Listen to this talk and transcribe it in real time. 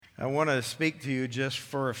I want to speak to you just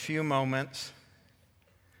for a few moments.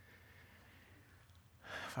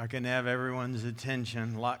 If I can have everyone's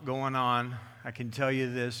attention, a lot going on. I can tell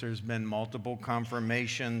you this, there's been multiple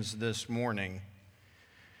confirmations this morning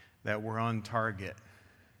that we're on target,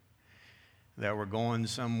 that we're going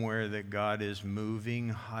somewhere, that God is moving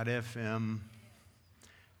Hot FM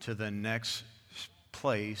to the next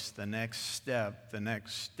place, the next step, the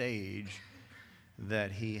next stage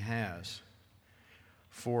that He has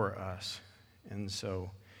for us. And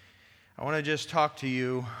so I want to just talk to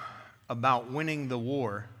you about winning the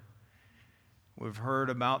war. We've heard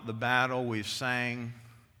about the battle. We've sang,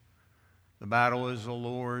 the battle is the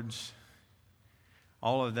Lord's,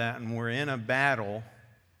 all of that. And we're in a battle.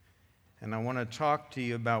 And I want to talk to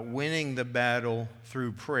you about winning the battle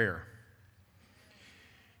through prayer.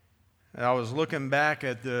 I was looking back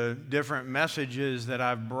at the different messages that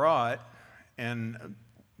I've brought, and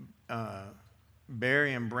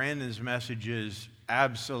Barry and Brandon's message is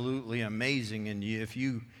absolutely amazing. And if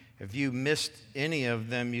you missed any of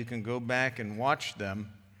them, you can go back and watch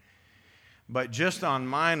them. But just on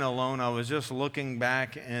mine alone, I was just looking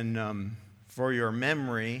back, and for your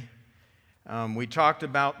memory, we talked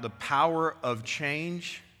about the power of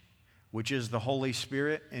change, which is the Holy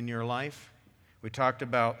Spirit in your life. We talked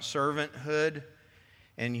about servanthood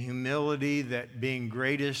and humility, that being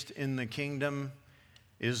greatest in the kingdom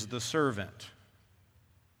is the servant,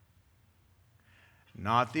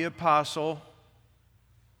 not the apostle.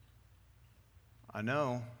 I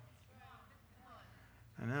know.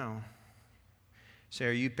 Say,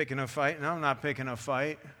 are you picking a fight? No, I'm not picking a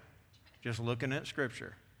fight. Just looking at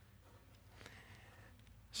Scripture.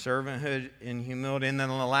 Servanthood and humility. And then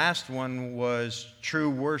the last one was true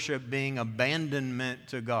worship being abandonment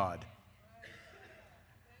to God,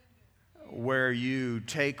 where you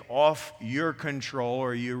take off your control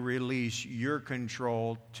or you release your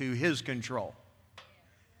control to His control.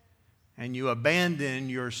 And you abandon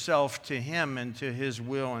yourself to Him and to His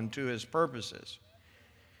will and to His purposes.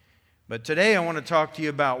 But today I want to talk to you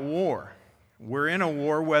about war. We're in a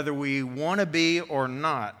war whether we want to be or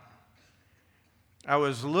not. I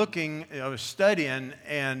was studying,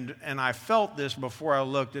 and I felt this before I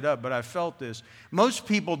looked it up, but I felt this. Most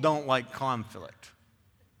people don't like conflict.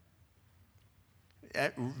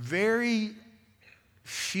 Very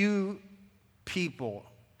few people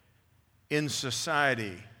in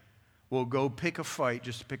society will go pick a fight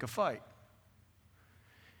just to pick a fight.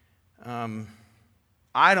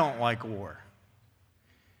 I don't like war.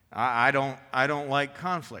 I don't like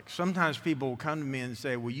conflict. Sometimes people will come to me and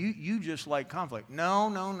say, well, you just like conflict. No.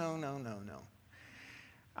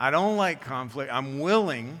 I don't like conflict. I'm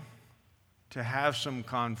willing to have some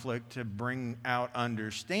conflict to bring out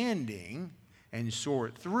understanding and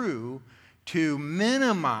sort through to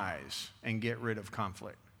minimize and get rid of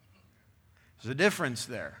conflict. There's a difference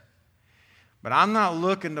there. But I'm not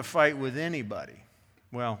looking to fight with anybody.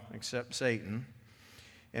 Well, except Satan.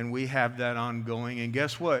 And we have that ongoing. And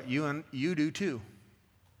guess what? You do too.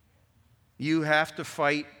 You have to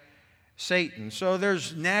fight Satan. So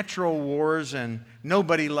there's natural wars, and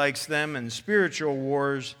nobody likes them, and spiritual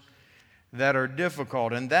wars that are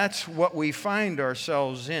difficult. And that's what we find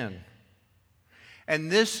ourselves in.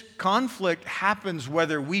 And this conflict happens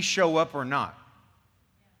whether we show up or not.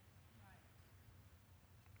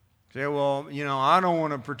 Say, well, I don't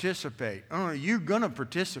want to participate. Oh, you're going to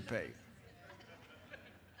participate.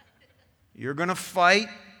 You're going to fight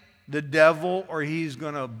the devil, or he's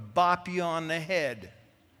going to bop you on the head.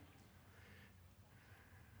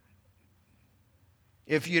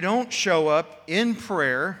 If you don't show up in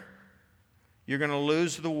prayer, you're going to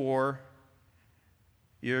lose the war.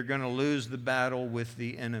 You're going to lose the battle with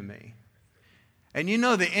the enemy. And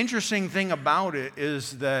the interesting thing about it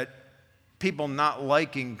is that people not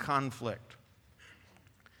liking conflict.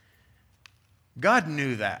 God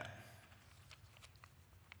knew that.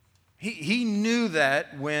 He knew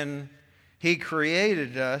that when He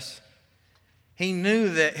created us. He knew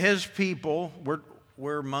that His people,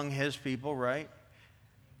 we're among His people, right?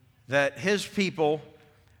 That His people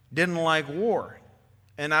didn't like war.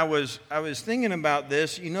 And I was thinking about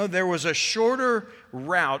this. There was a shorter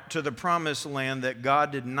route to the promised land that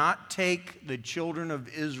God did not take the children of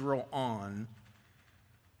Israel on.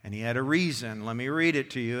 And He had a reason. Let me read it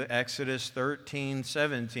to you. Exodus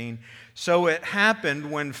 13:17. So it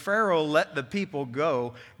happened when Pharaoh let the people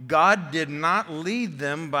go, God did not lead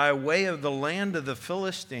them by way of the land of the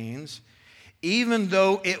Philistines, even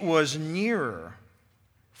though it was nearer.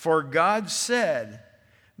 For God said,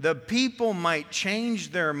 the people might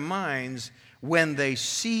change their minds when they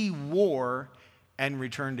see war and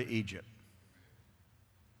return to Egypt.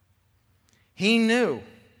 He knew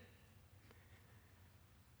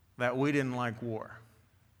that we didn't like war,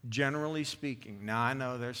 generally speaking. Now, I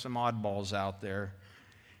know there's some oddballs out there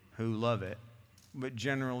who love it, but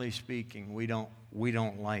generally speaking, we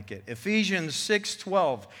don't like it. Ephesians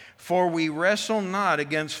 6:12, for we wrestle not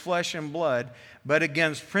against flesh and blood, but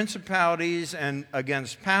against principalities and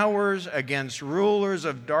against powers, against rulers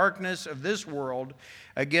of darkness of this world,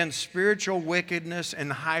 against spiritual wickedness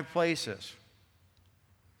in high places.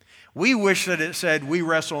 We wish that it said, we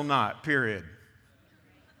wrestle not, period.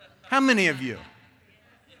 How many of you?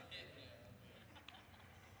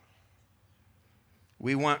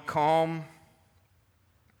 We want calm.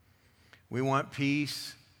 We want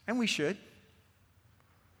peace, and we should.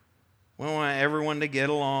 We want everyone to get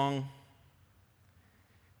along.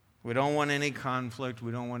 We don't want any conflict.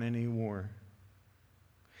 We don't want any war.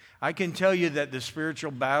 I can tell you that the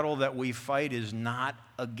spiritual battle that we fight is not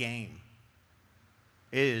a game.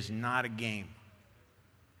 It is not a game.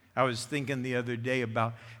 I was thinking the other day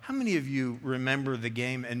about how many of you remember the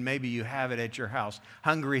game, and maybe you have it at your house,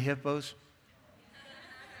 Hungry Hippos?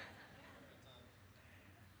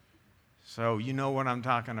 So you know what I'm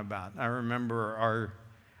talking about. I remember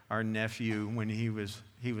our nephew when he was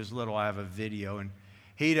little. I have a video, and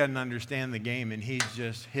he doesn't understand the game, and he's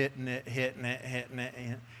just hitting it,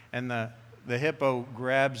 and the hippo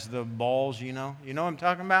grabs the balls. You know what I'm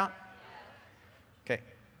talking about? Okay,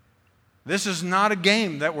 this is not a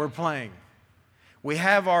game that we're playing. We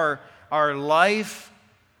have our life,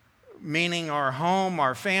 meaning our home,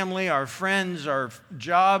 our family, our friends, our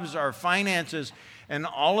jobs, our finances, and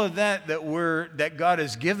all of that God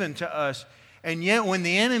has given to us. And yet when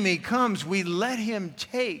the enemy comes, we let him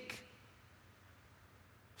take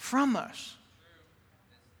from us.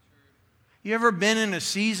 You ever been in a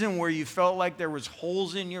season where you felt like there was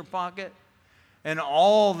holes in your pocket and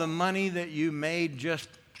all the money that you made just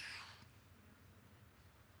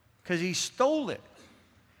because he stole it?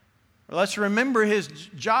 Let's remember his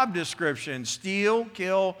job description: steal,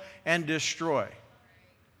 kill, and destroy.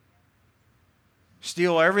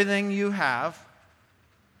 Steal everything you have,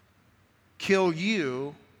 kill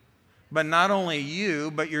you, but not only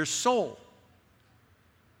you, but your soul.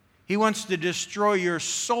 He wants to destroy your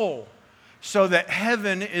soul so that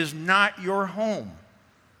heaven is not your home.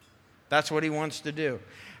 That's what he wants to do.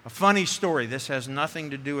 A funny story. This has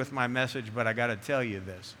nothing to do with my message, but I got to tell you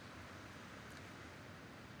this.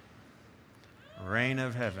 Reign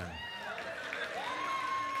of heaven.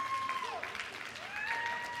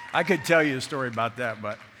 I could tell you a story about that,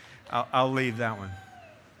 but I'll leave that one.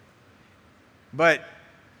 But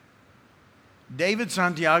David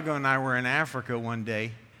Santiago and I were in Africa one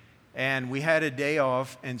day, and we had a day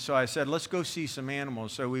off, and so I said, let's go see some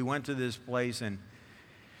animals. So we went to this place and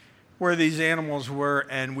where these animals were,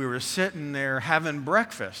 and we were sitting there having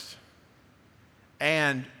breakfast.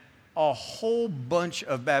 And a whole bunch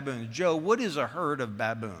of baboons. Joe, what is a herd of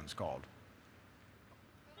baboons called?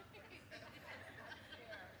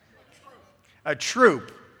 A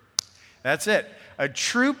troop. That's it. A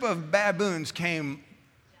troop of baboons came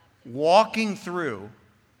walking through,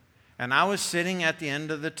 and I was sitting at the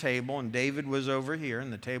end of the table, and David was over here,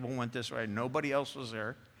 and the table went this way. Nobody else was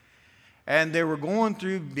there. And they were going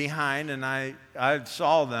through behind, and I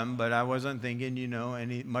saw them, but I wasn't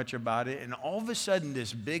thinking, much about it. And all of a sudden,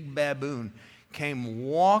 this big baboon came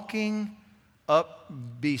walking up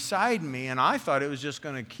beside me, and I thought it was just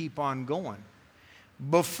going to keep on going.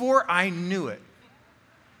 Before I knew it,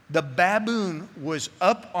 the baboon was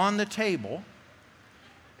up on the table,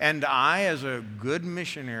 and I, as a good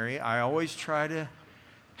missionary, I always try to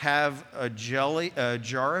have a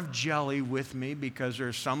jar of jelly with me, because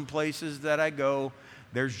there's some places that I go,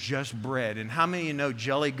 there's just bread. And how many of you know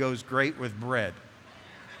jelly goes great with bread?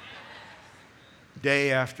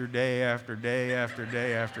 Day after day after day after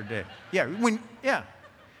day after day. Yeah.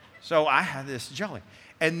 So I had this jelly.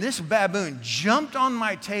 And this baboon jumped on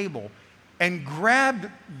my table and grabbed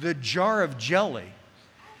the jar of jelly.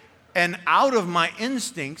 And out of my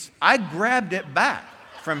instincts, I grabbed it back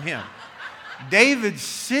from him. David's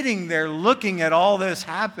sitting there looking at all this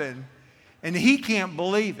happen, and he can't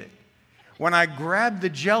believe it. When I grabbed the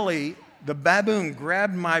jelly, the baboon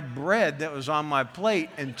grabbed my bread that was on my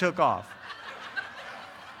plate and took off.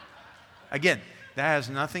 Again, that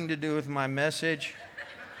has nothing to do with my message.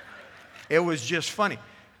 It was just funny.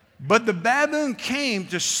 But the baboon came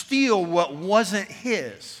to steal what wasn't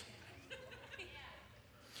his.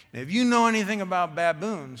 And if you know anything about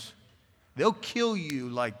baboons, they'll kill you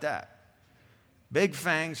like that. Big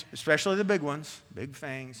fangs, especially the big ones, big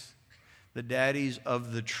fangs, the daddies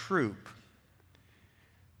of the troop.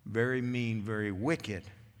 Very mean, very wicked.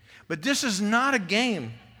 But this is not a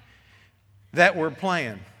game that we're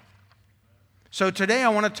playing. So today I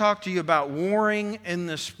want to talk to you about warring in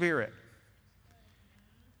the Spirit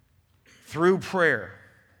through prayer.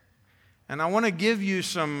 And I want to give you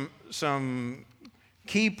some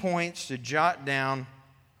key points to jot down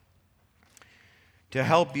to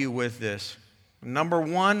help you with this. Number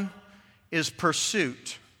one is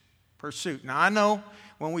pursuit. Pursuit. Now I know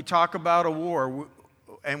when we talk about a war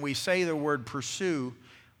and we say the word pursue,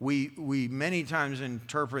 we many times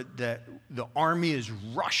interpret that the army is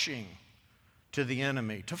rushing to the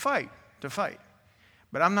enemy to fight.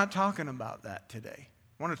 But I'm not talking about that today.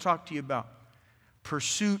 I want to talk to you about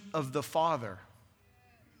pursuit of the Father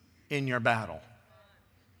in your battle.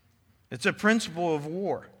 It's a principle of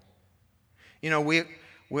war. You know,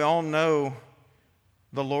 we all know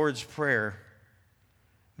the Lord's Prayer.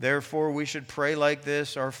 Therefore, we should pray like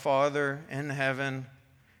this: Our Father in heaven,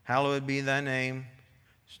 hallowed be thy name.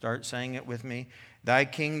 Start saying it with me. Thy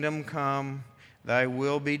kingdom come, thy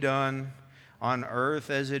will be done, on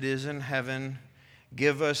earth as it is in heaven.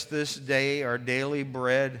 Give us this day our daily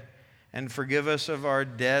bread, and forgive us of our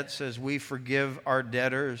debts as we forgive our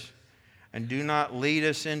debtors. And do not lead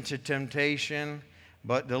us into temptation,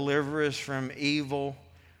 but deliver us from evil.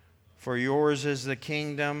 For yours is the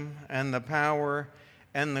kingdom and the power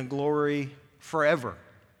and the glory forever.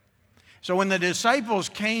 So when the disciples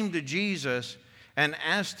came to Jesus and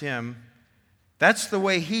asked him, that's the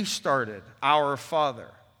way he started, Our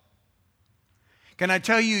Father. Can I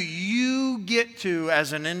tell you, you get to,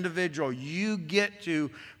 as an individual, you get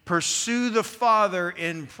to pursue the Father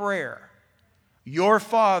in prayer. Your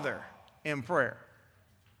Father in prayer.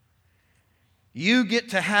 You get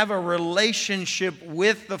to have a relationship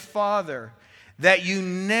with the Father that you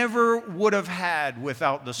never would have had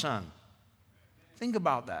without the Son. Think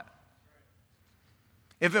about that.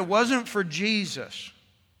 If it wasn't for Jesus,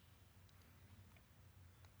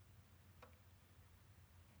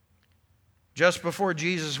 just before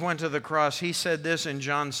Jesus went to the cross, he said this in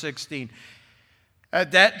John 16.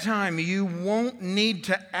 At that time, you won't need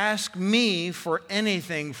to ask me for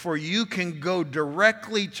anything, for you can go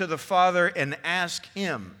directly to the Father and ask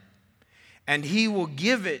him, and he will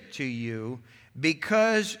give it to you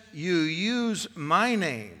because you use my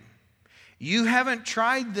name. You haven't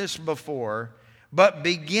tried this before, but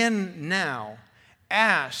begin now.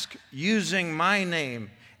 Ask using my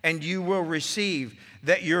name, and you will receive,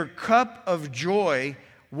 that your cup of joy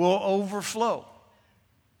will overflow.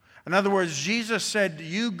 In other words, Jesus said,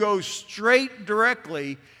 you go straight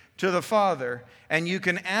directly to the Father, and you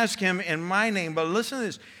can ask him in my name. But listen to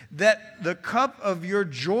this, that the cup of your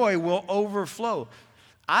joy will overflow.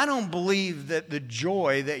 I don't believe that the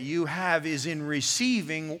joy that you have is in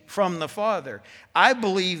receiving from the Father. I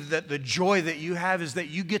believe that the joy that you have is that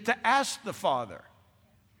you get to ask the Father.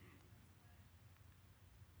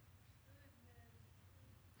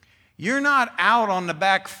 You're not out on the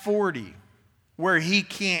back 40 where he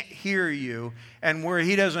can't hear you and where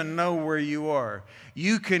he doesn't know where you are.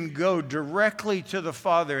 You can go directly to the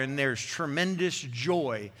Father, and there's tremendous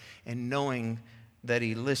joy in knowing that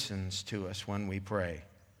he listens to us when we pray.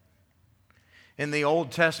 In the Old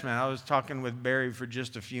Testament, I was talking with Barry for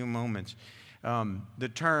just a few moments, the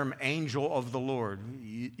term angel of the Lord,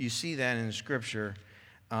 you see that in Scripture.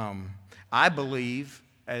 I believe,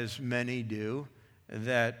 as many do,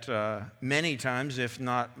 that many times, if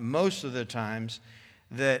not most of the times,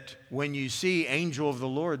 that when you see angel of the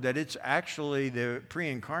Lord, that it's actually the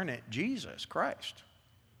pre-incarnate Jesus Christ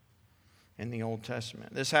in the Old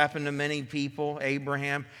Testament. This happened to many people.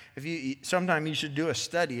 Abraham, sometime you should do a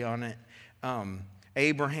study on it.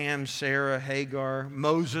 Abraham, Sarah, Hagar,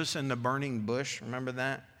 Moses and the burning bush, remember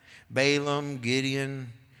that? Balaam,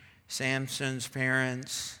 Gideon, Samson's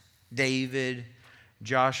parents, David,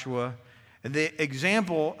 Joshua. The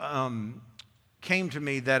example came to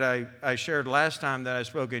me that I shared last time that I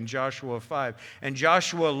spoke in Joshua 5. And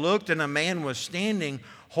Joshua looked, and a man was standing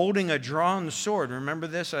holding a drawn sword. Remember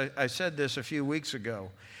this? I said this a few weeks ago.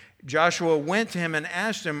 Joshua went to him and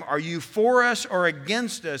asked him, are you for us or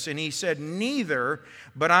against us? And he said, neither,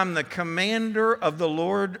 but I'm the commander of the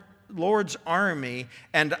Lord's army,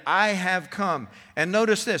 and I have come. And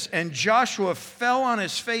notice this, and Joshua fell on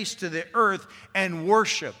his face to the earth and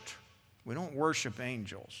worshiped. We don't worship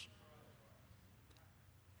angels.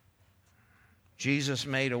 Jesus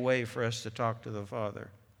made a way for us to talk to the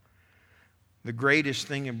Father. The greatest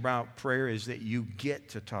thing about prayer is that you get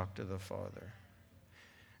to talk to the Father.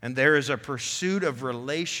 And there is a pursuit of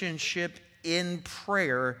relationship in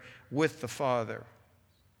prayer with the Father.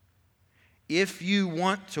 If you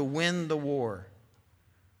want to win the war,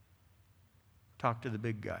 talk to the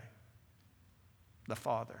big guy, the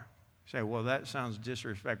Father. Say, well, that sounds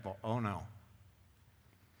disrespectful. Oh, no.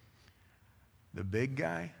 The big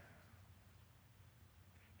guy,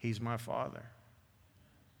 He's my Father.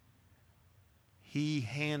 He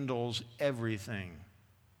handles everything.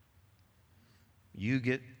 You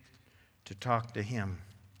get to talk to Him.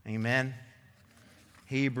 Amen?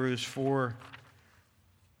 Hebrews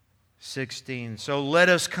 4:16. So let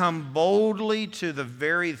us come boldly to the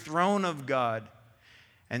very throne of God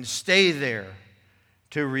and stay there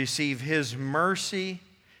to receive His mercy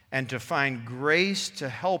and to find grace to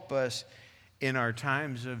help us in our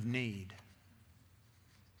times of need.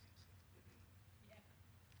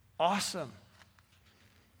 Awesome.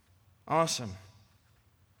 Awesome.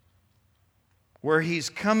 Where He's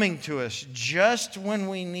coming to us just when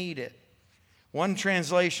we need it. One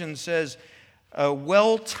translation says, a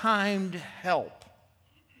well-timed help.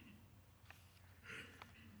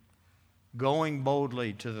 Going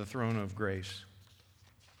boldly to the throne of grace.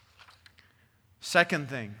 Second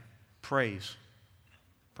thing, praise.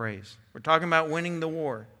 Praise. We're talking about winning the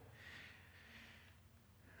war.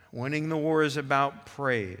 Winning the war is about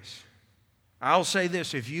praise. I'll say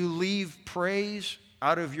this, if you leave praise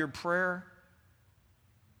out of your prayer,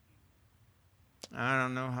 I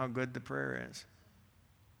don't know how good the prayer is.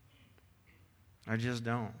 I just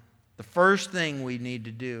don't. The first thing we need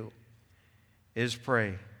to do is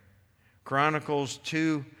pray. Chronicles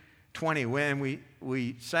 2:20. When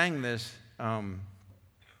we sang this,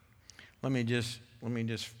 let me just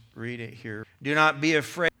read it here. Do not be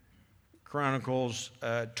afraid. Chronicles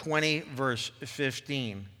 20, verse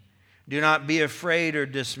 15. Do not be afraid or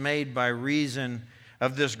dismayed by reason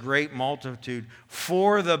of this great multitude,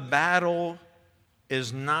 for the battle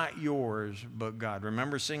is not yours, but God.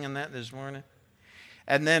 Remember singing that this morning?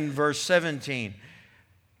 And then verse 17.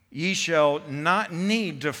 Ye shall not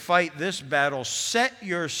need to fight this battle. Set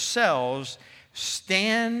yourselves,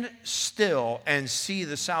 stand still, and see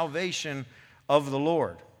the salvation of the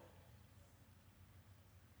Lord.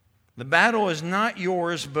 The battle is not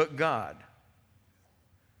yours, but God.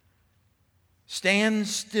 Stand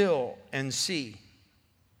still and see.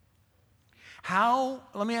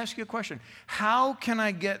 Let me ask you a question. How can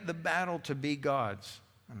I get the battle to be God's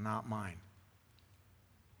and not mine?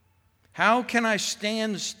 How can I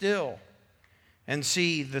stand still and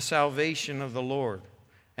see the salvation of the Lord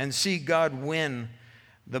and see God win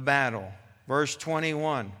the battle? Verse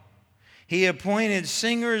 21. He appointed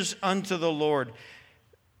singers unto the Lord,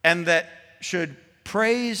 and that should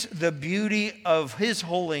praise the beauty of His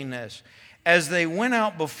holiness, as they went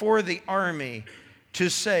out before the army to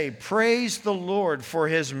say, praise the Lord, for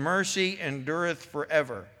His mercy endureth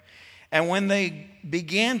forever. And when they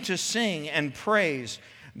began to sing and praise,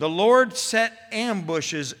 the Lord set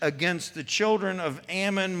ambushes against the children of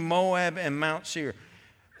Ammon, Moab, and Mount Seir.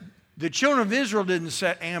 The children of Israel didn't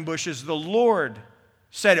set ambushes. The Lord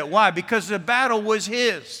set it. Why? Because the battle was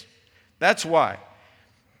His. That's why.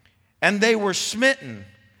 And they were smitten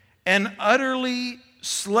and utterly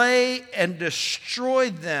slay and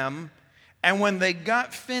destroyed them. And when they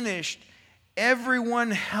got finished, everyone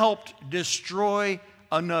helped destroy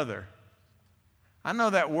another. I know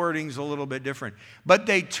that wording's a little bit different. But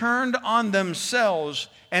they turned on themselves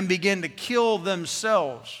and began to kill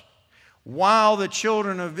themselves while the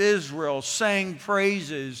children of Israel sang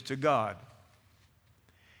praises to God.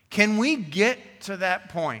 Can we get to that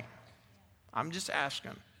point? I'm just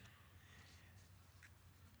asking.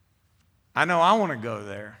 I know I want to go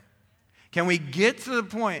there. Can we get to the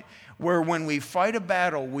point where when we fight a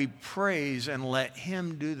battle, we praise and let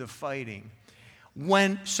Him do the fighting?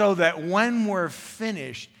 So that when we're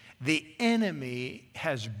finished, the enemy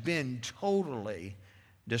has been totally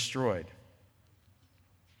destroyed.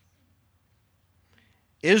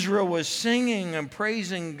 Israel was singing and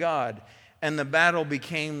praising God, and the battle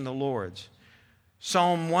became the Lord's.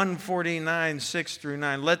 Psalm 149, 6 through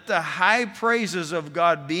 9. Let the high praises of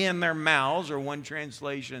God be in their mouths, or one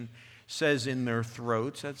translation says in their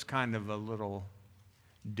throats. That's kind of a little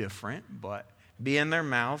different, but be in their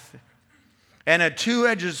mouth. And a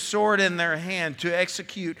two-edged sword in their hand, to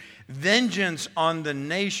execute vengeance on the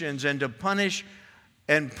nations and to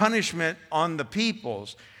punishment on the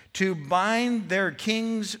peoples, to bind their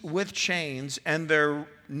kings with chains and their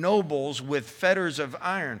nobles with fetters of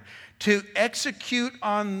iron, to execute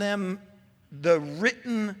on them the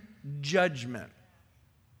written judgment.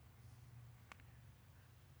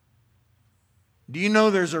 Do you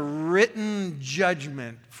know there's a written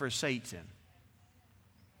judgment for Satan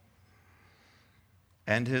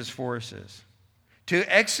and his forces? To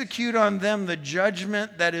execute on them the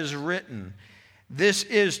judgment that is written. This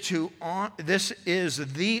is the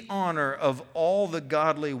honor of all the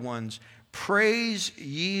godly ones. Praise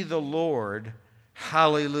ye the Lord.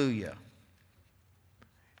 Hallelujah.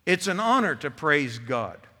 It's an honor to praise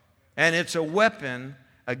God, and it's a weapon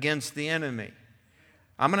against the enemy.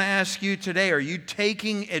 I'm going to ask you today, are you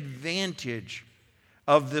taking advantage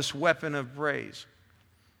of this weapon of praise?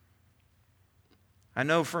 I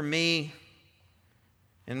know for me,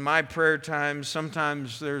 in my prayer times,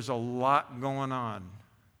 sometimes there's a lot going on.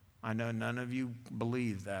 I know none of you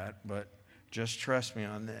believe that, but just trust me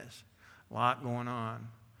on this. A lot going on.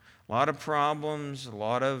 A lot of problems, a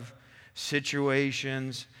lot of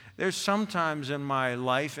situations. There's sometimes in my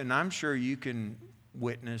life, and I'm sure you can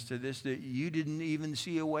witness to this, that you didn't even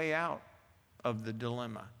see a way out of the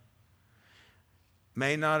dilemma.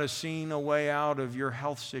 May not have seen a way out of your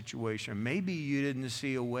health situation. Maybe you didn't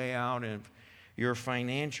see a way out of your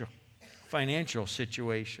financial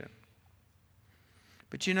situation.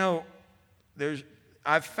 But you know,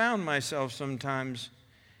 I've found myself sometimes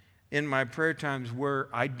in my prayer times where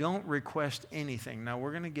I don't request anything. Now,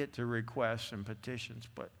 we're going to get to requests and petitions,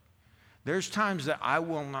 but there's times that I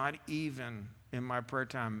will not even, in my prayer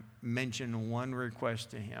time, mention one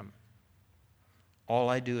request to Him. All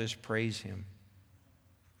I do is praise Him.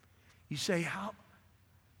 You say,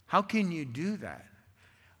 how can you do that?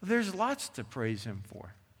 Well, there's lots to praise Him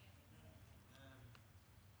for.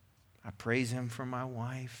 I praise Him for my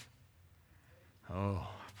wife. Oh,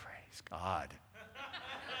 praise God.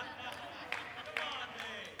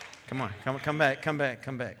 Come on, come back.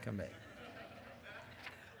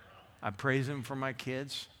 I praise Him for my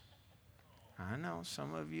kids. I know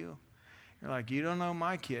some of you, you're like, you don't know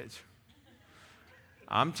my kids.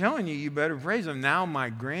 I'm telling you, you better praise Him. Now my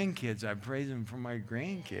grandkids, I praise Him for my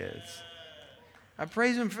grandkids. I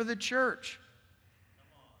praise Him for the church,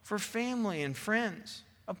 for family and friends,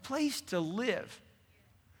 a place to live.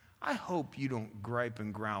 I hope you don't gripe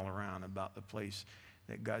and growl around about the place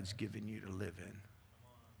that God's given you to live in.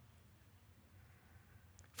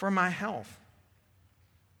 For my health.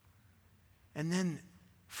 And then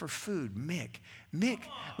for food, Mick,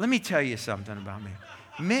 let me tell you something about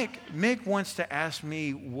Mick. Mick wants to ask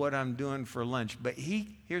me what I'm doing for lunch, but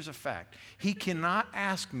here's a fact. He cannot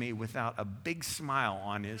ask me without a big smile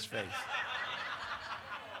on his face.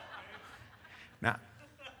 Now,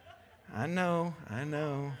 I know.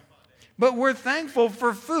 But we're thankful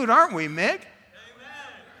for food, aren't we, Mick?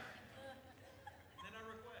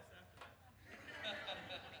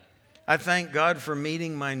 I thank God for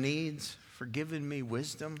meeting my needs, for giving me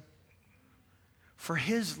wisdom, for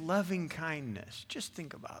His loving kindness. Just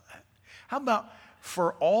think about that. How about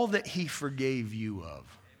for all that He forgave you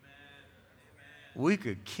of? Amen. We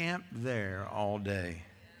could camp there all day.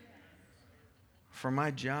 For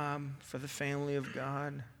my job, for the family of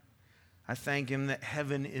God, I thank Him that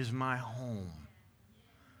heaven is my home.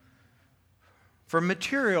 For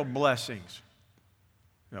material blessings.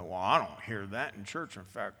 You know, well, I don't hear that in church. In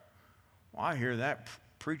fact, I hear that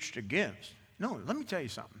preached against. No, let me tell you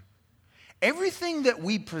something. Everything that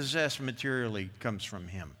we possess materially comes from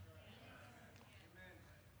Him.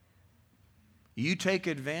 You take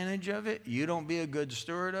advantage of it, you don't be a good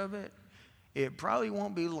steward of it, it probably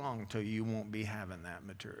won't be long till you won't be having that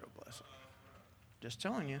material blessing. Just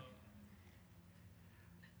telling you.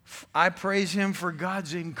 I praise Him for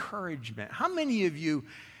God's encouragement. How many of you,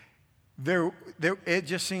 it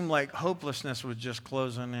just seemed like hopelessness was just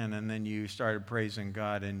closing in, and then you started praising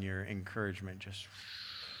God and your encouragement just...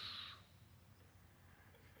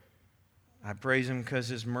 I praise Him because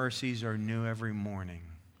His mercies are new every morning.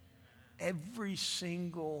 Every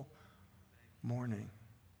single morning.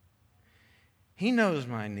 He knows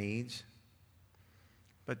my needs,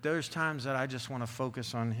 but there's times that I just want to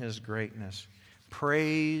focus on His greatness.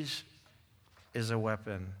 Praise is a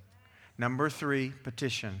weapon. Number 3,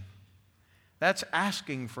 petition. That's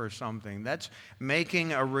asking for something. That's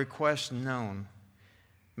making a request known.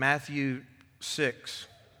 Matthew 6,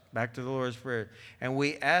 back to the Lord's Prayer. And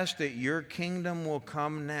we ask that your kingdom will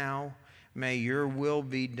come now. May your will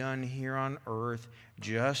be done here on earth,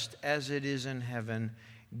 just as it is in heaven.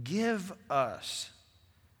 Give us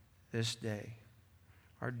this day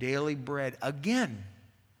our daily bread. Again,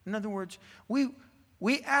 in other words,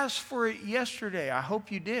 we asked for it yesterday. I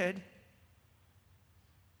hope you did.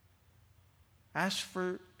 Asked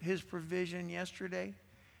for His provision yesterday,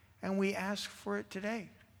 and we ask for it today.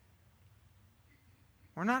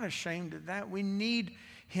 We're not ashamed of that. We need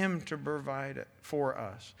Him to provide it for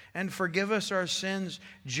us. And forgive us our sins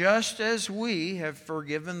just as we have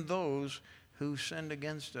forgiven those who sinned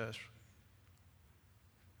against us.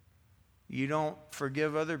 You don't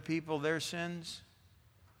forgive other people their sins,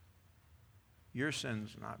 your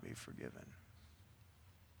sins will not be forgiven.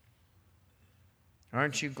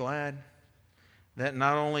 Aren't you glad that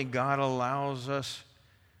not only God allows us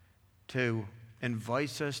to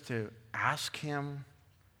invites us to ask Him,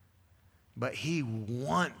 but He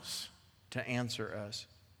wants to answer us.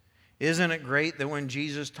 Isn't it great that when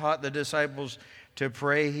Jesus taught the disciples to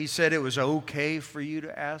pray, He said it was okay for you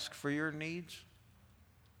to ask for your needs?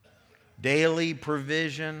 Daily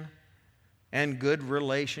provision and good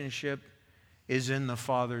relationship is in the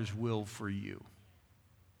Father's will for you.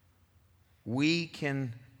 We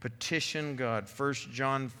can petition God. 1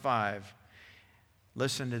 John 5.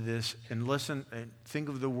 Listen to this and listen and think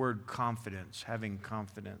of the word confidence, having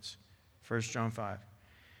confidence. 1 John 5.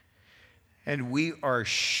 And we are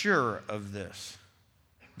sure of this,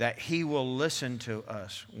 that He will listen to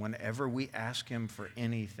us whenever we ask Him for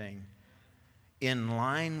anything in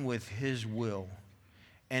line with His will.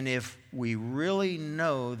 And if we really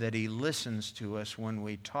know that He listens to us when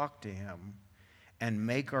we talk to Him and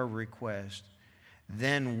make our request,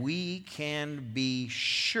 then we can be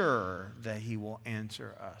sure that He will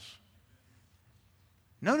answer us.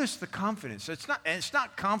 Notice the confidence. It's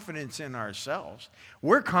not confidence in ourselves.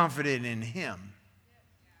 We're confident in Him.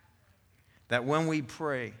 That when we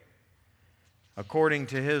pray according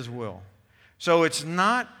to His will. So it's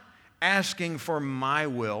not asking for my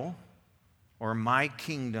will or my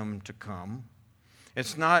kingdom to come.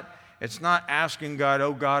 It's not asking God,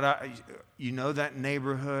 oh God, you know that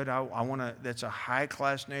neighborhood, that's a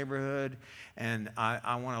high-class neighborhood, and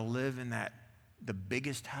I want to live in the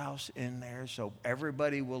biggest house in there so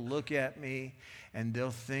everybody will look at me and they'll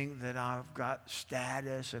think that I've got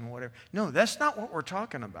status and whatever. No, that's not what we're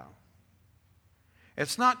talking about.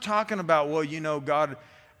 It's not talking about, well, you know, God,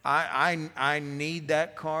 I need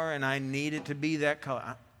that car and I need it to be that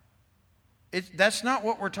color. That's not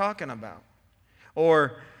what we're talking about.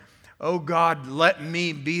 Or, oh God, let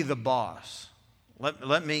me be the boss.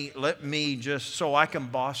 Let me just so I can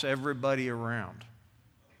boss everybody around.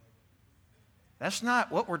 That's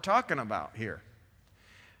not what we're talking about here.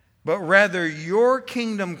 But rather, your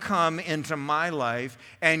kingdom come into my life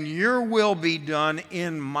and your will be done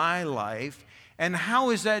in my life. And how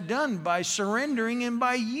is that done? By surrendering and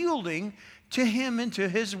by yielding to Him and to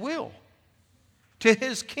His will, to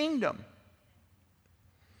His kingdom.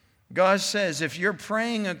 God says, if you're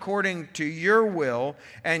praying according to your will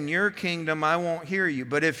and your kingdom, I won't hear you.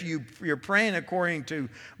 But if you're praying according to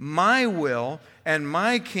my will and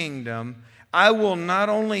my kingdom, I will not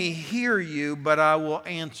only hear you, but I will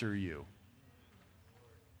answer you.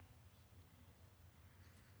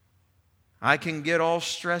 I can get all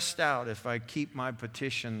stressed out if I keep my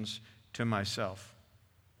petitions to myself.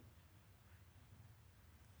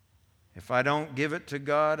 If I don't give it to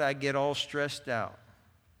God, I get all stressed out.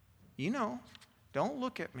 You know, don't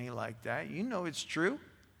look at me like that. You know it's true.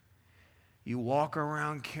 You walk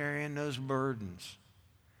around carrying those burdens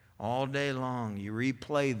all day long. You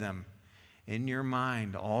replay them in your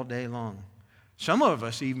mind all day long. Some of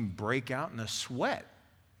us even break out in a sweat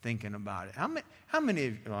thinking about it. How many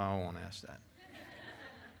of you, well, I won't ask that.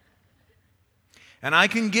 And I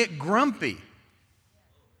can get grumpy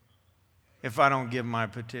if I don't give my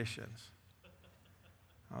petitions.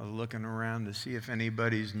 I was looking around to see if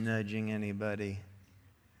anybody's nudging anybody.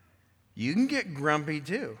 You can get grumpy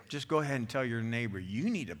too. Just go ahead and tell your neighbor, you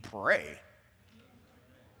need to pray.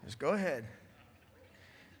 Just go ahead.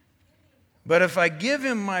 But if I give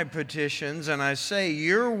Him my petitions and I say,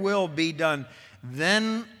 your will be done,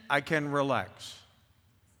 then I can relax.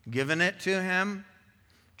 Giving it to Him,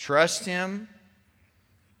 trust Him,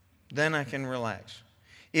 then I can relax.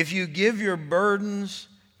 If you give your burdens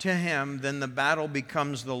to Him, then the battle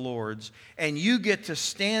becomes the Lord's, and you get to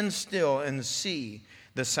stand still and see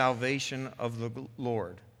the salvation of the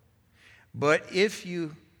Lord. But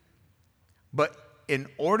in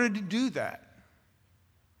order to do that,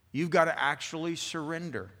 you've got to actually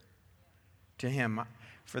surrender to Him.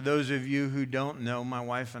 For those of you who don't know, my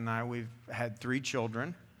wife and I, we've had 3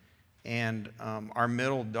 children, and our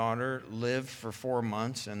middle daughter lived for 4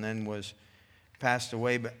 months and then passed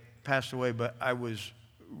away. But I was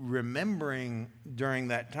remembering during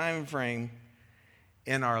that time frame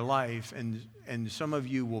in our life, and some of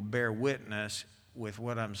you will bear witness with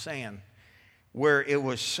what I'm saying, where it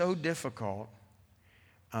was so difficult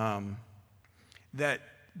that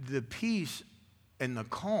the peace and the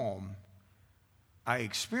calm, I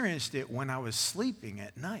experienced it when I was sleeping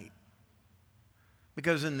at night.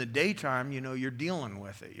 Because in the daytime, you know, you're dealing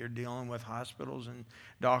with it. You're dealing with hospitals and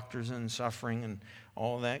doctors and suffering and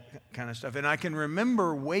all that kind of stuff. And I can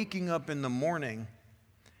remember waking up in the morning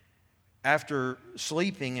after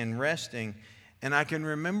sleeping and resting, and I can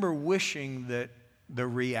remember wishing that the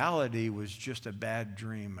reality was just a bad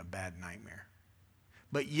dream, a bad nightmare.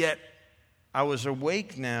 But yet, I was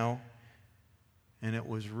awake now, and it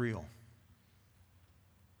was real.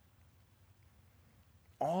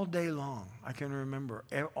 all day long, I can remember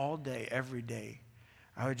all day, every day,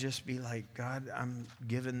 I would just be like, God, I'm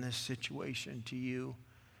giving this situation to you.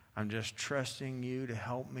 I'm just trusting you to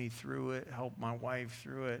help me through it, help my wife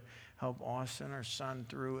through it, help Austin, our son,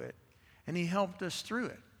 through it. And he helped us through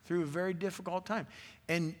it, through a very difficult time.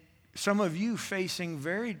 And some of you facing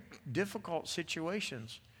very difficult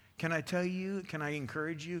situations. Can I tell you, can I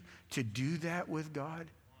encourage you to do that with God?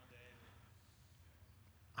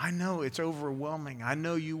 I know it's overwhelming. I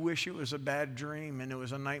know you wish it was a bad dream and it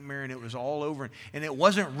was a nightmare and it was all over and it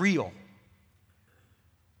wasn't real.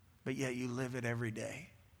 But yet you live it every day.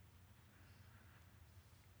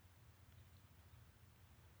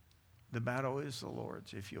 The battle is the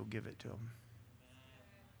Lord's if you'll give it to Him.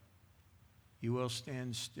 You will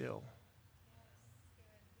stand still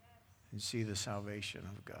and see the salvation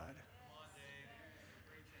of God.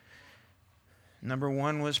 Number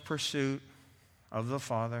 1 was pursuit of the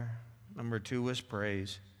Father. Number 2 was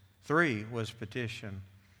praise. 3 was petition.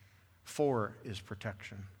 4 is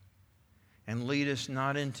protection. And lead us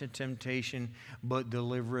not into temptation, but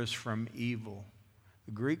deliver us from evil.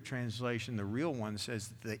 The Greek translation, the real one,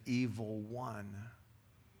 says the evil one.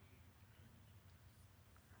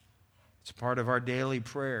 It's part of our daily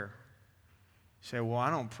prayer. You say, well, I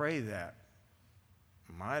don't pray that.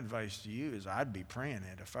 My advice to you is I'd be praying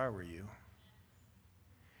it if I were you.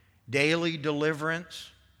 Daily deliverance,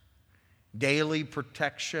 daily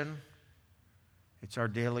protection. It's our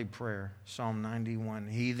daily prayer. Psalm 91,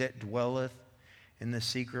 He that dwelleth in the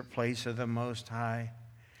secret place of the Most High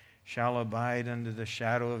shall abide under the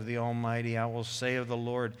shadow of the Almighty. I will say of the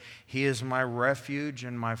Lord, He is my refuge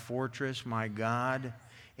and my fortress, my God.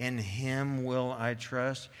 In Him will I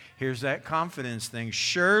trust. Here's that confidence thing.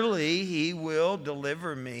 Surely He will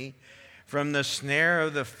deliver me from the snare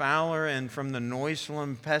of the fowler and from the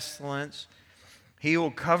noisome pestilence. He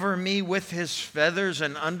will cover me with His feathers,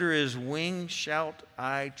 and under His wings shall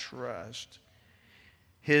I trust.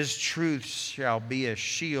 His truth shall be a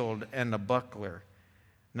shield and a buckler.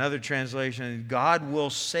 Another translation, God will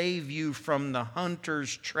save you from the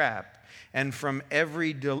hunter's trap and from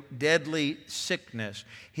every deadly sickness.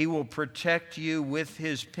 He will protect you with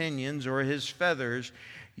His pinions or His feathers.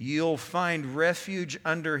 You'll find refuge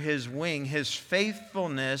under His wing. His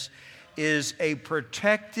faithfulness is a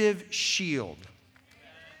protective shield.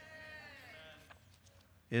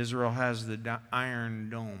 Israel has the Iron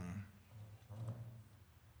Dome.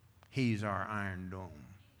 He's our Iron Dome.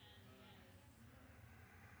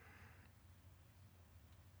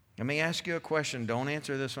 Let me ask you a question. Don't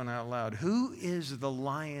answer this one out loud. Who is the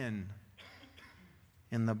lion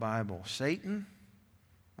in the Bible? Satan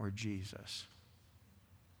or Jesus?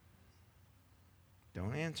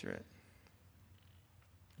 Don't answer it.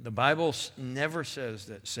 The Bible never says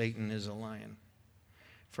that Satan is a lion.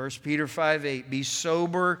 1 Peter 5:8, be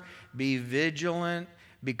sober, be vigilant,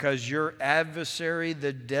 because your adversary,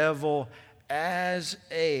 the devil, as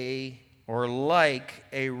a or like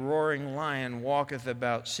a roaring lion, walketh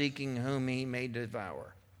about, seeking whom he may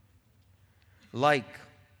devour. Like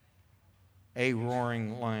a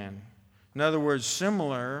roaring lion. In other words,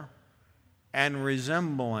 similar and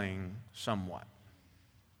resembling somewhat.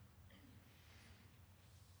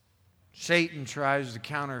 Satan tries to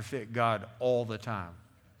counterfeit God all the time.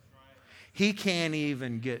 He can't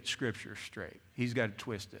even get Scripture straight. He's got to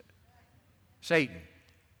twist it. Satan.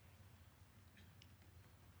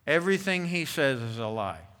 Everything he says is a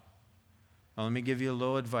lie. Well, let me give you a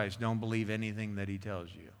little advice. Don't believe anything that he tells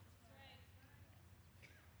you.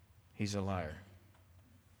 He's a liar.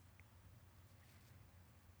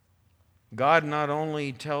 God not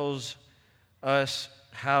only tells us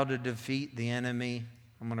how to defeat the enemy,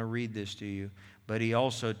 I'm going to read this to you, but He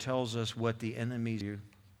also tells us what the enemy do.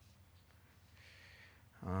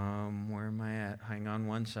 Where am I at? Hang on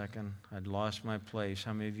one second. I'd lost my place.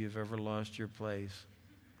 How many of you have ever lost your place?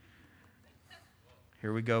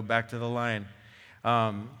 Here we go, back to the lion.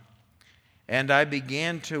 And I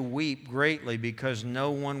began to weep greatly because no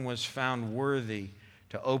one was found worthy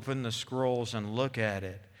to open the scrolls and look at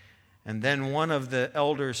it. And then one of the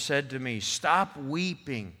elders said to me, stop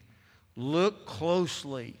weeping. Look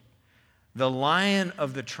closely. The Lion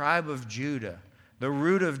of the tribe of Judah, the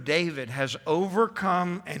Root of David, has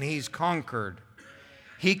overcome and He's conquered.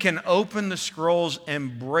 He can open the scrolls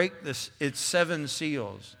and break its 7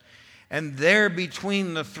 seals. And there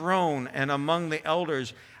between the throne and among the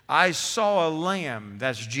elders, I saw a lamb,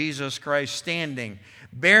 that's Jesus Christ, standing,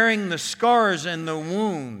 bearing the scars and the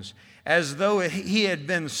wounds as though He had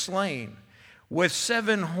been slain, with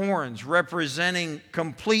 7 horns representing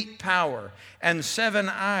complete power and 7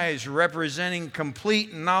 eyes representing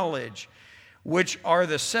complete knowledge. which are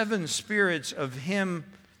the seven spirits of him,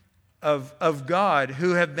 of God,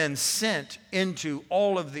 who have been sent into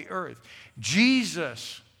all of the earth.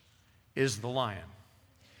 Jesus is the lion,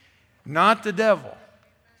 not the devil.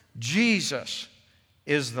 Jesus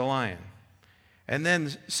is the lion. And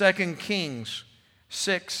then 2 Kings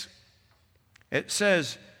 6, it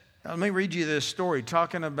says, let me read you this story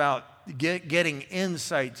talking about getting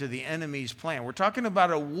insight to the enemy's plan. We're talking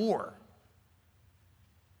about a war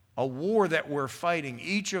that we're fighting.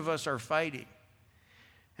 Each of us are fighting.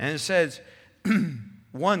 And it says,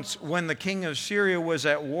 once when the king of Syria was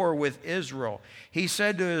at war with Israel, he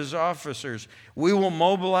said to his officers, "We will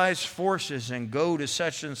mobilize forces and go to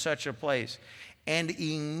such and such a place." And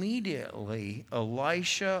immediately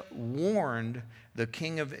Elisha warned the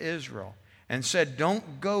king of Israel and said,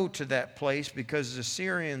 "Don't go to that place because the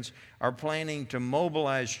Syrians are planning to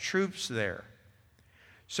mobilize troops there."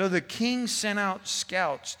 So the king sent out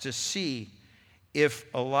scouts to see if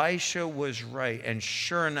Elisha was right. And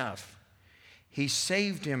sure enough, he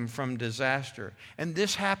saved him from disaster. And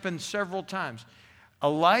this happened several times.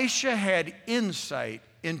 Elisha had insight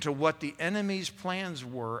into what the enemy's plans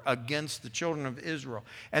were against the children of Israel.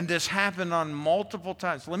 And this happened on multiple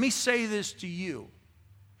times. Let me say this to you.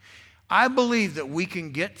 I believe that we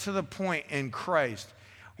can get to the point in Christ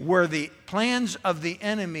where the plans of the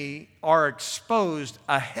enemy are exposed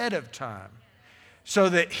ahead of time, so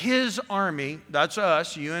that his army, that's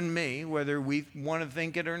us, you and me, whether we want to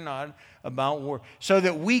think it or not about war, so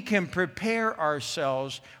that we can prepare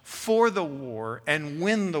ourselves for the war and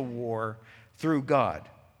win the war through God.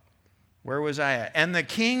 Where was I at? And the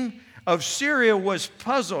king of Syria was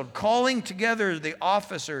puzzled, calling together the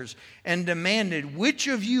officers and demanded, "Which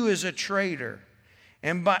of you is a traitor?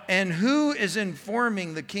 And who is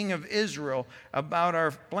informing the king of Israel about our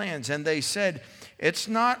plans?" And they said, "It's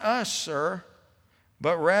not us, sir,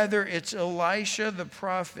 but rather it's Elisha the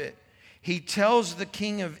prophet. He tells the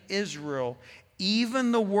king of Israel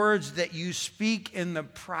even the words that you speak in the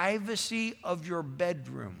privacy of your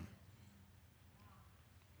bedroom."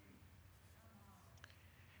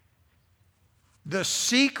 The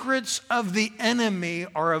secrets of the enemy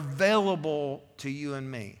are available to you and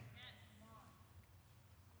me.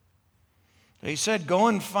 He said, "Go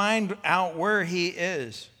and find out where he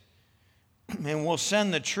is, and we'll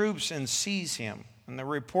send the troops and seize him." And the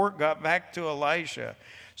report got back to Elisha.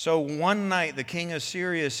 So one night the king of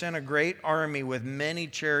Syria sent a great army with many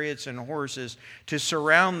chariots and horses to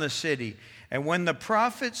surround the city. And when the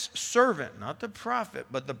prophet's servant, not the prophet,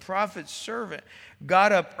 but the prophet's servant,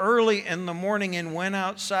 got up early in the morning and went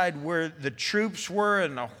outside where the troops were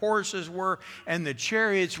and the horses were and the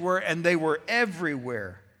chariots were, and they were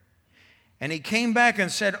everywhere. And he came back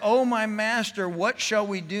and said, "Oh, my master, what shall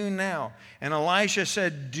we do now?" And Elisha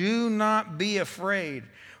said, "Do not be afraid,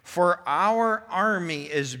 for our army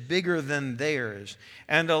is bigger than theirs."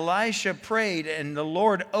 And Elisha prayed, and the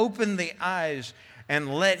Lord opened the eyes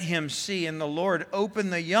and let him see. And the Lord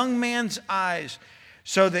opened the young man's eyes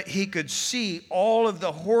so that he could see all of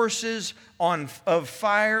the horses of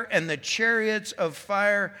fire and the chariots of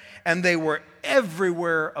fire, and they were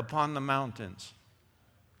everywhere upon the mountains.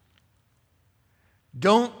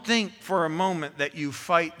 Don't think for a moment that you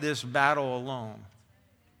fight this battle alone.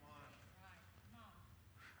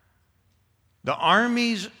 The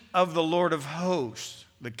armies of the Lord of hosts,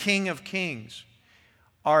 the King of kings,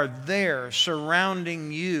 are there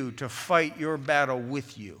surrounding you to fight your battle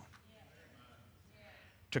with you,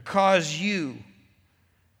 to cause you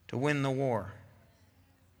to win the war.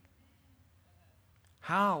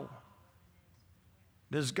 How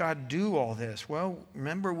does God do all this? Well,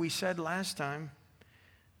 remember we said last time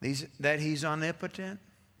that he's omnipotent.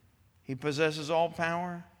 He possesses all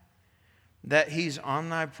power. That he's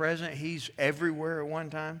omnipresent. He's everywhere at one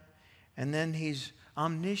time. And then he's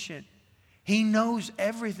omniscient. He knows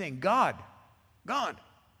everything. God.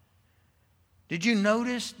 Did you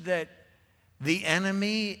notice that the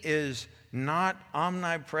enemy is not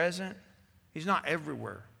omnipresent? He's not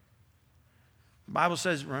everywhere. The Bible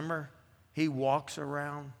says, remember, he walks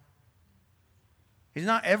around. He's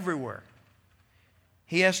not everywhere.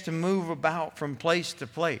 He has to move about from place to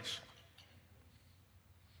place.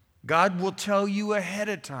 God will tell you ahead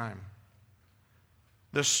of time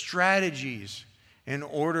the strategies in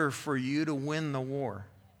order for you to win the war.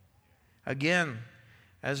 Again,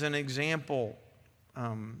 as an example,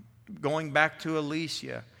 going back to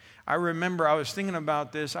Alicia, I was thinking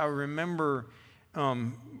about this. I remember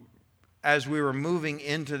as we were moving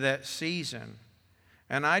into that season,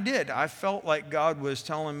 and I felt like God was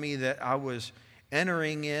telling me that I was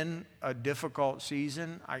entering in a difficult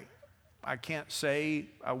season. I can't say,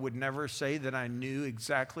 I would never say that I knew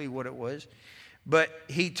exactly what it was. But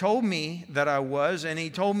he told me that I was, and he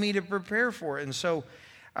told me to prepare for it. And so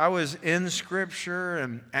I was in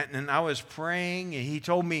Scripture, and I was praying, and he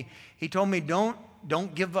told me,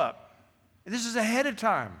 don't give up. This is ahead of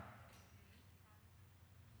time.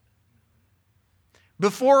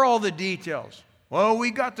 Before all the details. Well,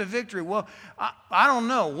 we got the victory. Well, I don't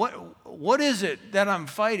know. What is it that I'm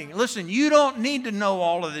fighting? Listen, you don't need to know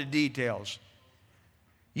all of the details.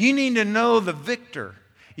 You need to know the victor.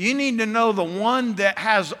 You need to know the one that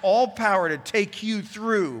has all power to take you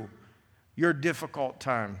through your difficult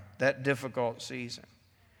time, that difficult season.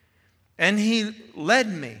 And he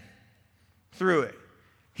led me through it.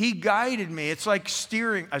 He guided me. It's like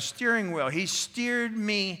a steering wheel. He steered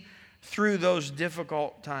me through those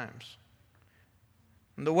difficult times.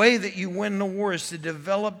 And the way that you win the war is to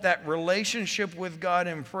develop that relationship with God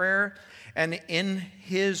in prayer and in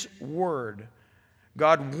His Word.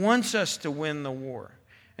 God wants us to win the war.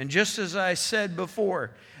 And just as I said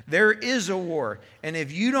before, there is a war. And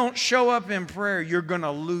if you don't show up in prayer, you're going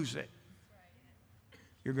to lose it.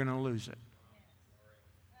 You're going to lose it.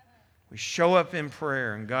 We show up in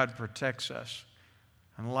prayer and God protects us.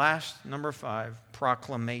 And last, number 5,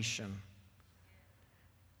 proclamation.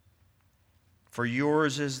 For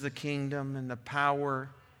yours is the kingdom and the power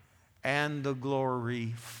and the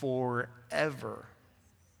glory forever.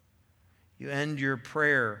 You end your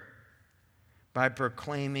prayer by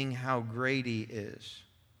proclaiming how great He is.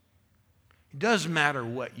 It doesn't matter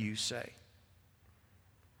what you say.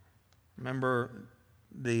 Remember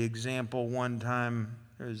the example one time,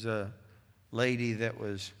 there was a lady that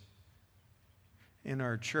was in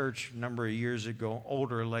our church a number of years ago,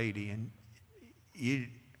 older lady, and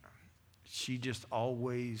she just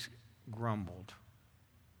always grumbled.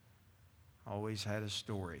 Always had a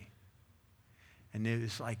story. And it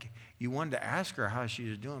was like you wanted to ask her how she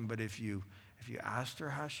was doing, but if you asked her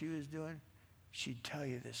how she was doing, she'd tell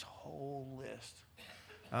you this whole list.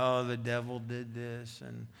 Oh, the devil did this,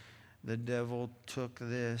 and the devil took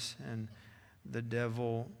this, and the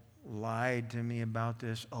devil lied to me about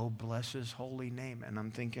this. Oh, bless His holy name. And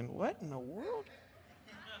I'm thinking, what in the world?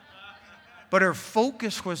 But her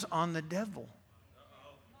focus was on the devil.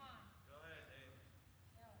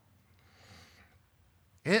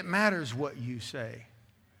 It matters what you say.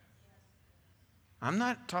 I'm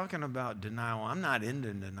not talking about denial. I'm not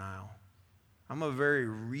into denial. I'm a very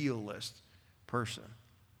realist person.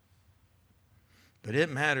 But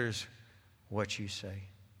it matters what you say.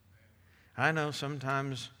 I know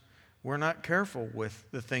sometimes we're not careful with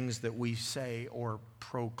the things that we say or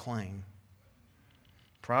proclaim.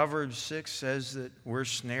 Proverbs 6 says that we're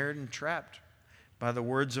snared and trapped by the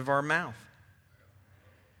words of our mouth.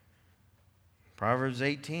 Proverbs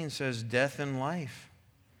 18 says death and life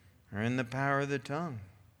are in the power of the tongue.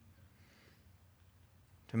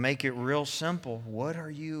 To make it real simple, what are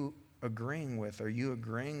you agreeing with? Are you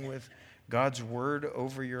agreeing with God's word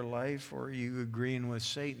over your life, or are you agreeing with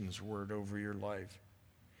Satan's word over your life?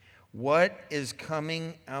 What is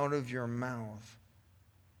coming out of your mouth?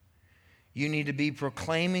 You need to be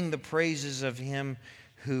proclaiming the praises of Him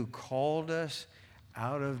who called us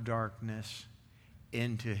out of darkness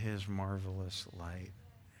into His marvelous light.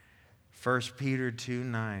 1 Peter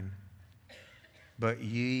 2:9. But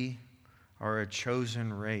ye are a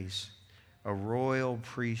chosen race, a royal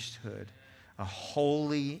priesthood, a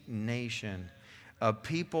holy nation, a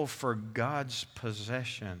people for God's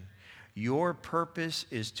possession. Your purpose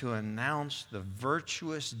is to announce the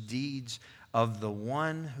virtuous deeds of the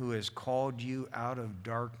one who has called you out of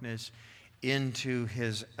darkness into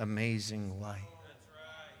His amazing light.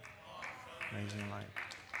 Amazing light.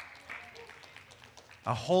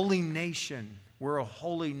 A holy nation. We're a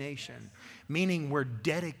holy nation, meaning we're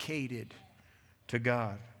dedicated to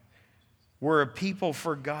God. We're a people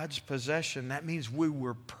for God's possession. That means we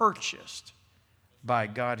were purchased by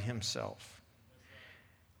God Himself.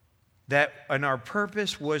 And our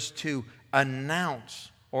purpose was to announce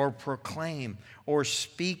or proclaim or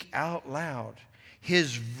speak out loud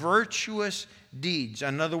His virtuous deeds.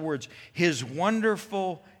 In other words, His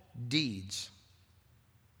wonderful deeds.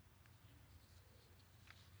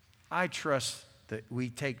 I trust that we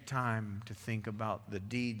take time to think about the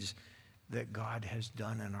deeds that God has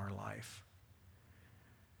done in our life.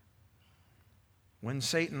 When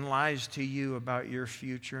Satan lies to you about your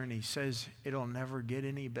future and he says it'll never get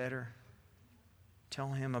any better,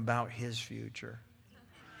 tell him about his future.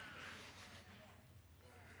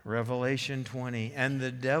 Revelation 20, and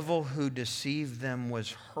the devil who deceived them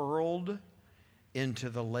was hurled into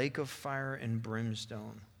the lake of fire and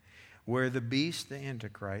brimstone, where the beast, the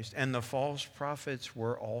Antichrist, and the false prophets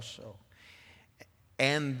were also.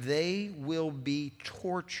 and they will be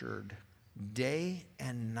tortured day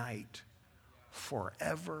and night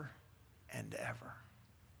forever and ever.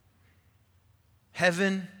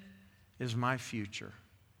 Heaven is my future.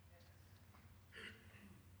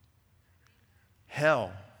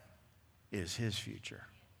 Hell is his future.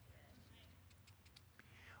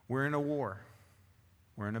 We're in a war.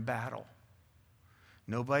 We're in a battle.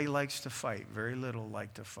 Nobody likes to fight. Very little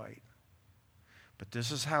like to fight. But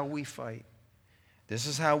this is how we fight. This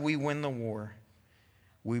is how we win the war.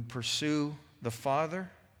 We pursue the Father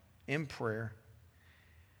in prayer.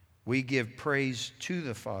 We give praise to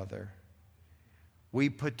the Father. We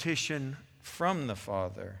petition from the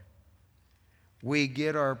Father. We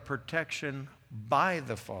get our protection by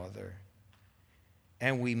the Father.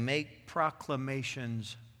 And we make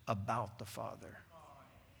proclamations about the Father.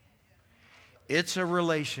 It's a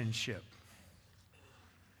relationship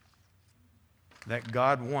that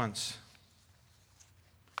God wants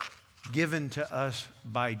given to us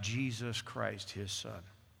by Jesus Christ, his Son.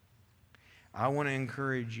 I want to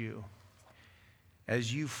encourage you,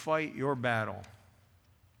 as you fight your battle,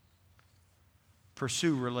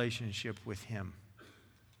 pursue relationship with him.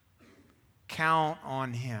 Count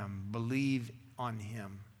on him. Believe on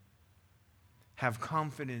him. Have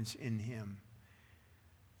confidence in him,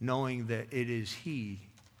 knowing that it is he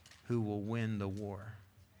who will win the war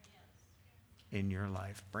in your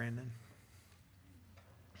life. Brandon?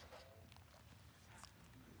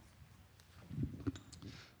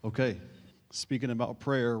 Okay, speaking about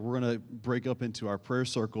prayer, we're going to break up into our prayer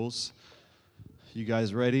circles. You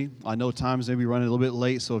guys ready? I know time's maybe running a little bit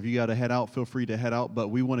late, so if you got to head out, feel free to head out, but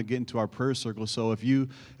we want to get into our prayer circle. So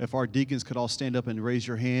if our deacons could all stand up and raise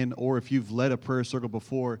your hand, or if you've led a prayer circle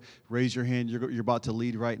before, raise your hand. You're about to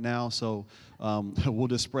lead right now, so we'll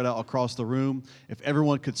just spread out across the room. If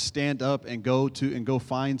everyone could stand up and go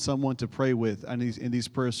find someone to pray with in these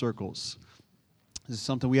prayer circles. This is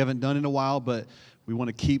something we haven't done in a while, but we want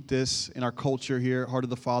to keep this in our culture here, Heart of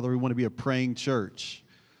the Father. We want to be a praying church.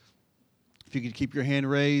 If you could keep your hand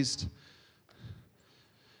raised.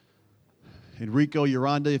 Enrico,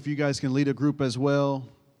 Yolanda, if you guys can lead a group as well.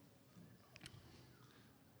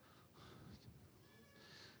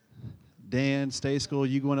 Dan, Stay School,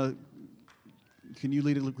 can you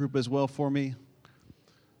lead a group as well for me?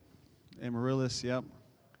 Amaryllis, yep.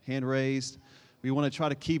 Hand raised. We want to try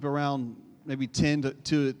to keep around maybe 10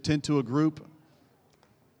 to a group,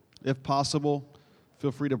 if possible.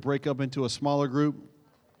 Feel free to break up into a smaller group.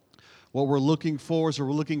 What we're looking for is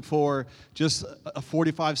we're looking for just a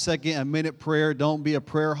 45-second, a minute prayer. Don't be a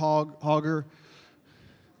prayer hogger.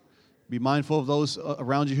 Be mindful of those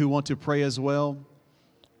around you who want to pray as well.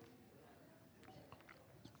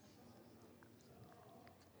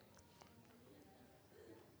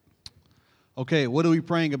 Okay, what are we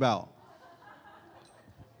praying about?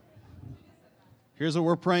 Here's what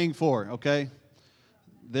we're praying for, okay?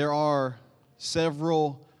 There are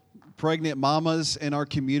several pregnant mamas in our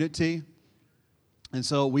community, and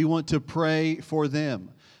so we want to pray for them.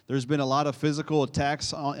 There's been a lot of physical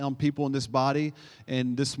attacks on people in this body,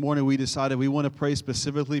 and this morning we decided we want to pray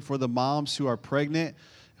specifically for the moms who are pregnant,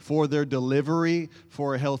 for their delivery,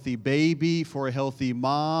 for a healthy baby, for a healthy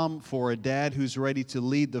mom, for a dad who's ready to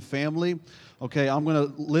lead the family. Okay, I'm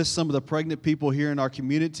going to list some of the pregnant people here in our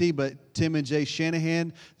community, but Tim and Jay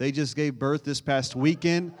Shanahan, they just gave birth this past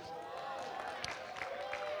weekend.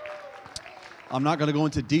 I'm not going to go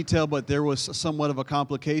into detail, but there was somewhat of a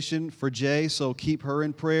complication for Jay, so keep her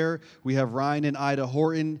in prayer. We have Ryan and Ida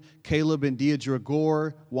Horton, Caleb and Deidre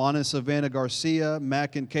Gore, Juan and Savannah Garcia,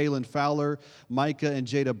 Mac and Kaylin Fowler, Micah and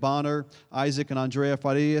Jada Bonner, Isaac and Andrea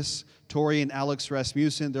Farias, Tori and Alex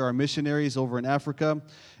Rasmussen. There are missionaries over in Africa.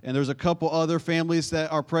 And there's a couple other families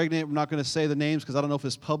that are pregnant. I'm not going to say the names because I don't know if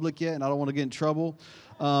it's public yet, and I don't want to get in trouble.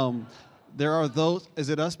 There are those. Is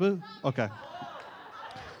it us, Boo? Okay.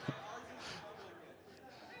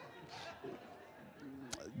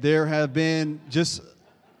 There's been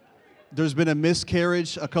a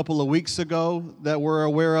miscarriage a couple of weeks ago that we're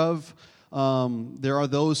aware of. There are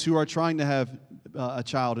those who are trying to have a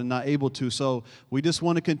child and not able to. So we just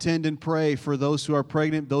want to contend and pray for those who are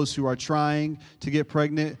pregnant, those who are trying to get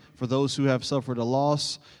pregnant, for those who have suffered a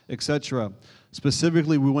loss, etc.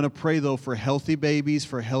 Specifically, we want to pray, though, for healthy babies,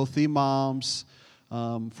 for healthy moms,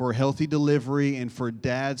 for healthy delivery, and for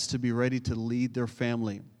dads to be ready to lead their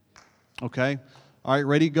family. Okay? All right,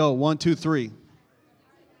 ready, go. 1, 2, 3.